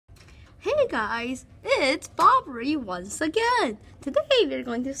Hey guys, it's Bobbery once again. Today we're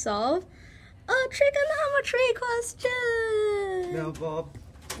going to solve a trigonometry question. Now, Bob,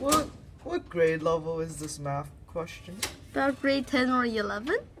 what grade level is this math question? About grade 10 or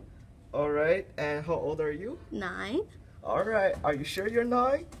 11? Alright, and how old are you? 9. Alright, are you sure you're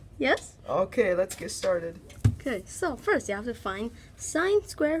 9? Yes? Okay, let's get started. Okay, so first you have to find sine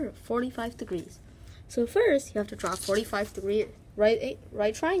square of 45 degrees. So first you have to draw a 45-degree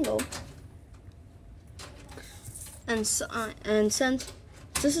right triangle. And since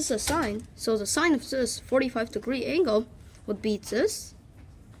this is a sine, so the sine of this 45-degree angle would be this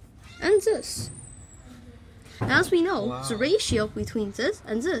and this. And as we know, the ratio between this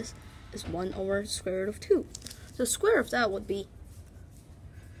and this is 1 over the square root of 2. The square of that would be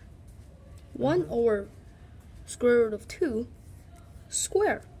 1 over square root of 2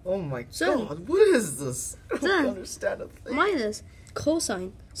 square. Oh my god, what is this? I don't understand a thing. Minus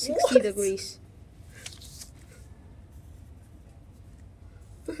cosine 60 degrees.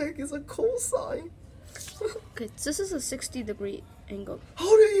 The heck is a cosine? Okay, this is a 60-degree angle. How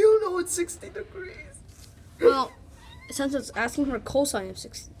do you know it's 60 degrees? Well, since it's asking for a cosine of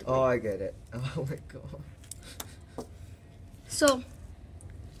 60 degrees. Oh, I get it. Oh my god. So,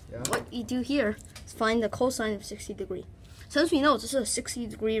 what you do here is find the cosine of 60 degrees. Since we know this is a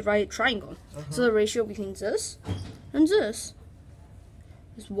 60-degree right triangle, so the ratio between this and this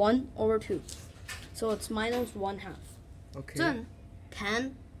is 1 over 2. So it's minus 1/2. Okay. Then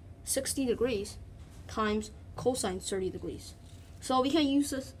tan 60 degrees times cosine 30 degrees. So we can use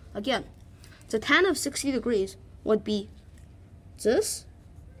this again. The tan of 60 degrees would be this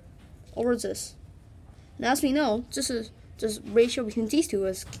over this. And as we know, this ratio between these two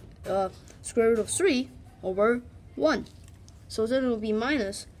is square root of 3 over 1. So then it will be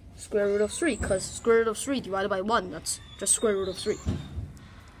minus square root of 3, because square root of 3 divided by 1, that's just square root of 3.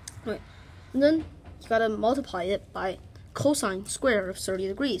 Right. And then you gotta multiply it by cosine square of 30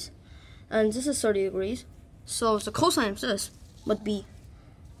 degrees. And this is 30 degrees, so the cosine of this would be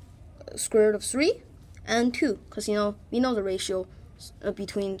square root of 3 and 2, because we know the ratio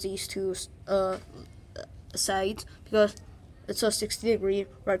between these two sides, because it's a 60-degree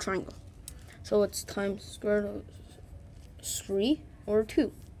right triangle. So it's times square root of 3 over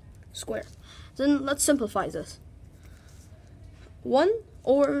 2 square. Then let's simplify this. 1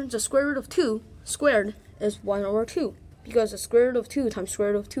 over the square root of 2 squared is 1 over 2, because the square root of 2 times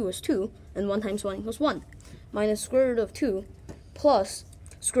square root of 2 is 2, and 1 times 1 equals 1, minus square root of 2 plus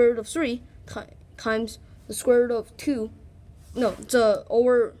square root of 3 times the square root of 2, the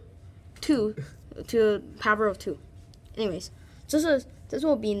over 2 to the power of 2. Anyways, this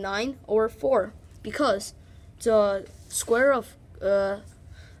will be 9 over 4, because the square of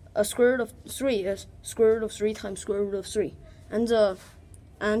square root of 3 is square root of 3 times square root of 3, and the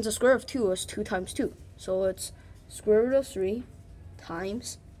square of 2 is 2 times 2, so it's square root of 3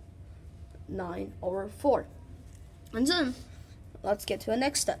 times 9 over 4. And then let's get to the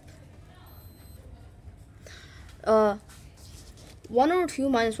next step. 1 over 2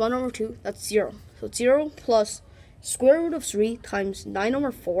 minus 1 over 2, that's 0. So 0 plus square root of 3 times 9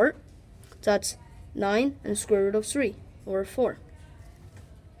 over 4, that's 9 and square root of 3 over 4.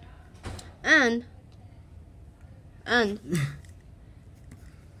 And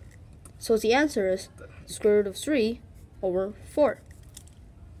so the answer is square root of 3 over 4.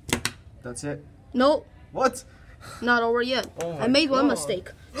 That's it? No. What? Not over yet. Oh I made one God.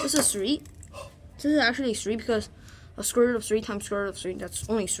 mistake. This is 3. This is actually 3, because a square root of 3 times square root of 3, that's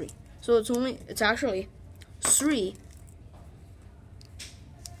only 3. So it's actually 3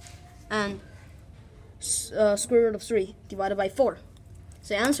 and square root of 3 divided by 4.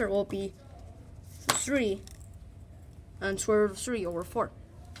 So the answer will be 3 and square root of 3 over 4.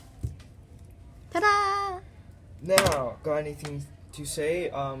 Ta-da! Now, got anything to say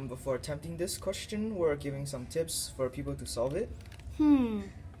before attempting this question? We're giving some tips for people to solve it. You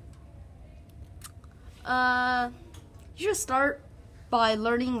should start by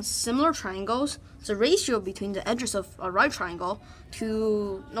learning similar triangles, the ratio between the edges of a right triangle,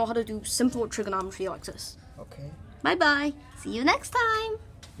 to know how to do simple trigonometry like this. Okay. Bye-bye. See you next time.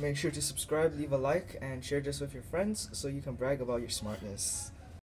 Make sure to subscribe, leave a like, and share this with your friends so you can brag about your smartness.